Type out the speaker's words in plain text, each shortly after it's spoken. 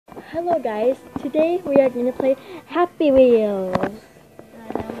Hello guys, today we are going to play Happy Wheels.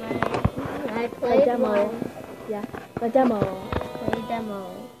 I played demo. one. Yeah, the demo. Play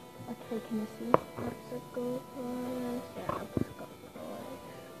demo. Okay, can you see? Obstacle course. Yeah, obstacle course.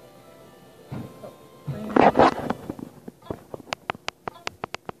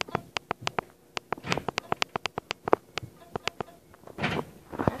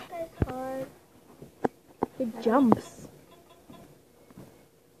 That guy's hard. He jumps.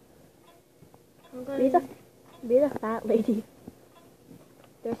 I'm going Be the fat lady.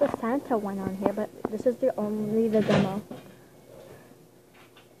 There's a Santa one on here, but this is only the demo.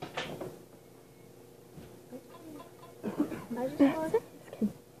 I just want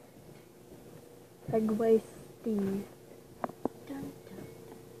Segway Steve.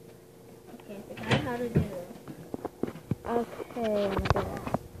 Okay, so I know how to do this. Okay, oh my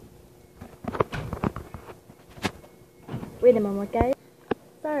goodness. Wait a moment, guys.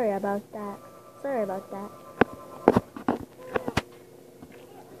 Sorry about that.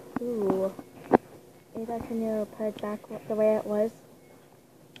 Ooh. Ada, can you put it back the way it was?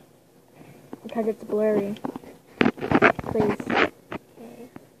 Because it's blurry. Please. Okay.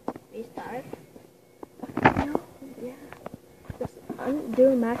 Restart. No, yeah. Just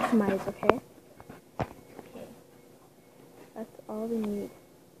undo maximize, okay? Okay. That's all we need.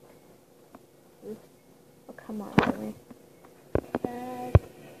 Oops. Oh, come on, really.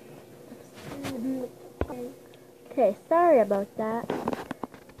 Okay, sorry about that.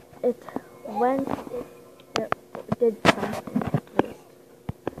 It did something at least.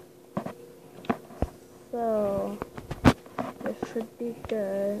 So, this should be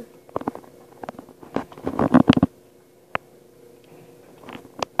good.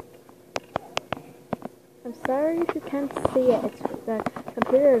 I'm sorry if you can't see it. The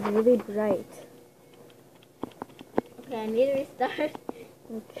computer is really bright. Okay, I need to restart.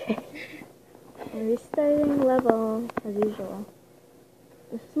 Okay. I'm restarting level as usual.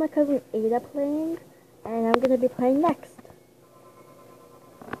 This is my cousin Ada playing, and I'm gonna be playing next.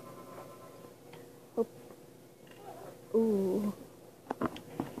 Oh. Ooh.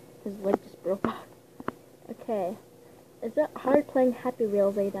 His leg just broke off. Okay. Is it hard playing Happy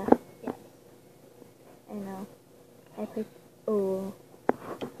Wheels, Ada? Yes. I know. I played. Oh.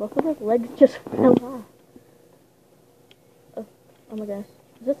 Both of his legs just fell off. Oh my gosh.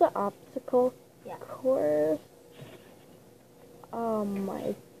 Is this an obstacle course? Oh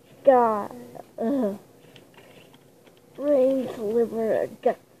my god. Ugh. Brain, liver,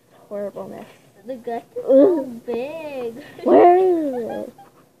 gut horribleness. The gut is so big. Where is it?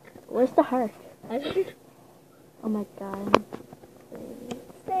 Where's the heart? Oh my god.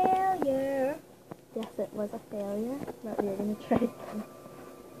 Failure. Yes, it was a failure, but we're gonna try again.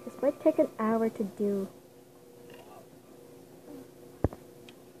 This might take an hour to do.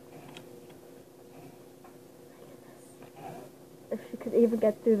 If you could even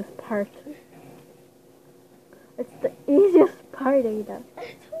get through this part. It's the easiest part, Ada.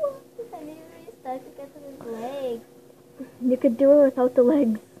 I need to restart to get to his legs. You could do it without the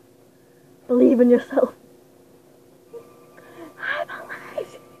legs. Believe in yourself. I'm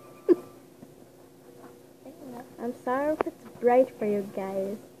alive! I'm sorry if it's bright for you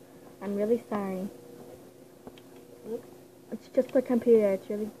guys. I'm really sorry. It's just the computer. It's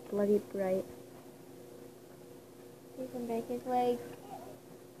really bloody bright. He can break his legs.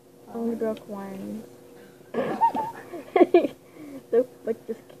 Only broke one. The foot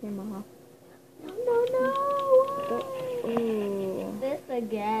just came off. No. Ooh. This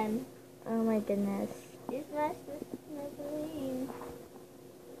again. Oh my goodness. This smizzling.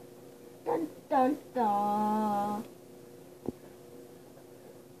 Dun dun dun.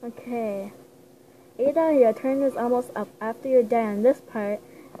 Okay. Ada, your turn is almost up. After you're done on this part,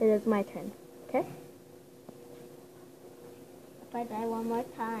 it is my turn. Okay? If I die one more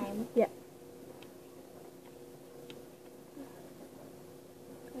time. Yeah.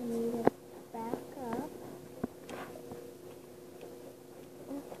 I need to back up.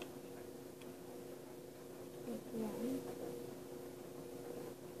 Again.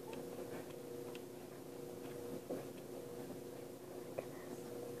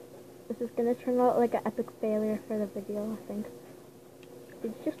 This is gonna turn out like an epic failure for the video, I think.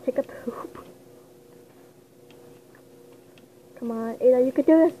 Did you just take a poop? Come on, Ada, you could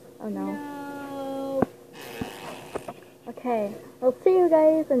do this. Oh no. No. Okay, we'll see you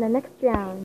guys in the next round.